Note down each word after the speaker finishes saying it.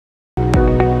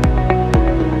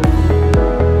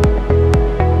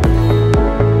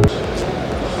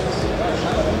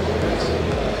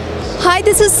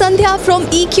this is Sandhya from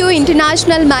EQ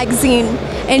International Magazine,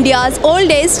 India's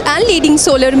oldest and leading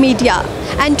solar media.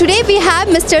 And today we have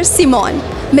Mr. Simon.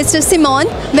 Mr. Simon,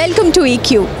 welcome to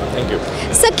EQ. Thank you.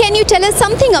 Sir, can you tell us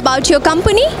something about your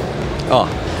company?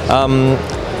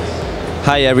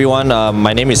 Hi everyone,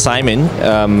 my name is Simon.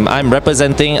 I'm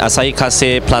representing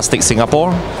AsahiKASEI Plastic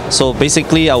Singapore. So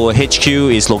basically our HQ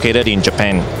is located in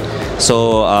Japan.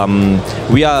 So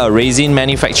we are a resin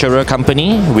manufacturer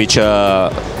company which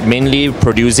are mainly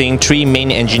producing three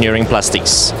main engineering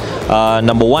plastics.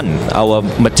 Number one, our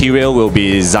material will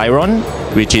be Xyron,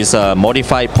 which is a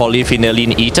modified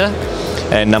polyphenylene ether.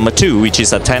 And number two, which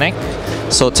is a Tannac.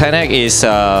 So Tannac is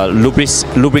a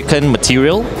lubricant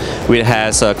material which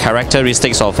has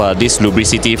characteristics of these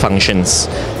lubricity functions.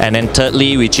 And then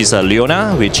thirdly, which is a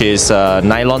Leona, which is a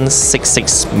nylon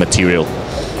 6/6 material.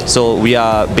 So we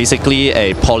are basically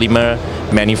a polymer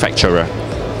manufacturer.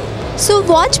 So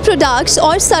what products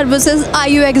or services are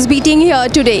you exhibiting here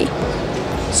today?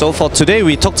 So for today,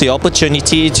 we took the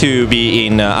opportunity to be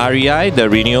in REI, the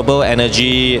renewable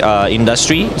energy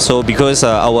industry. So because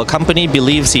our company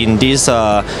believes in this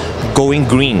going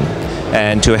green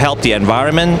and to help the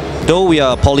environment, though we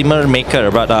are a polymer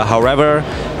maker, but however,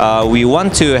 we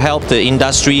want to help the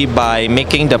industry by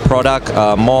making the product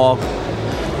more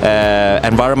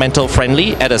environmental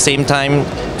friendly, at the same time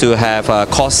to have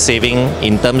cost saving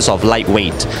in terms of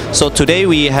lightweight. So today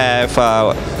we have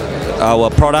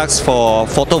our products for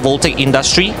photovoltaic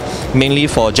industry, mainly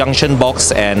for junction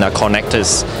box and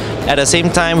connectors. At the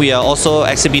same time, we are also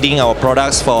exhibiting our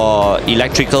products for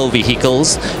electrical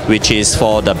vehicles, which is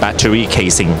for the battery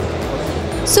casing.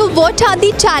 So what are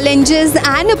the challenges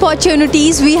and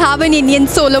opportunities we have in Indian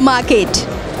solar market?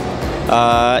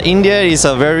 India is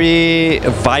a very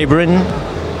vibrant,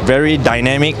 very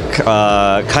dynamic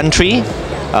country,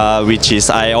 which is,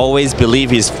 I always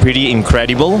believe, is pretty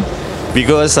incredible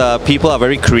because people are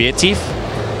very creative.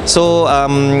 So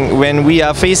when we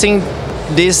are facing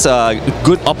this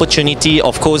good opportunity,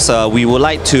 of course, we would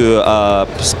like to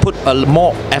put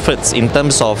more efforts in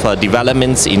terms of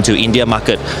developments into India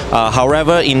market.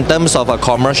 However, in terms of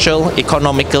commercial,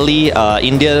 economically,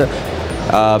 India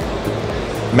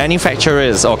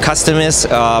manufacturers or customers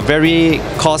are very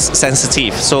cost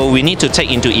sensitive, so we need to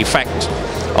take into effect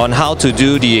on how to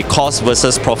do the cost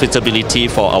versus profitability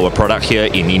for our product here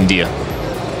in India.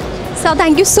 So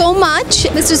thank you so much,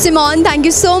 Mr. Simon. Thank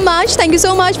you so much. Thank you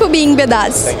so much for being with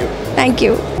us. Thank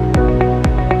you. Thank you.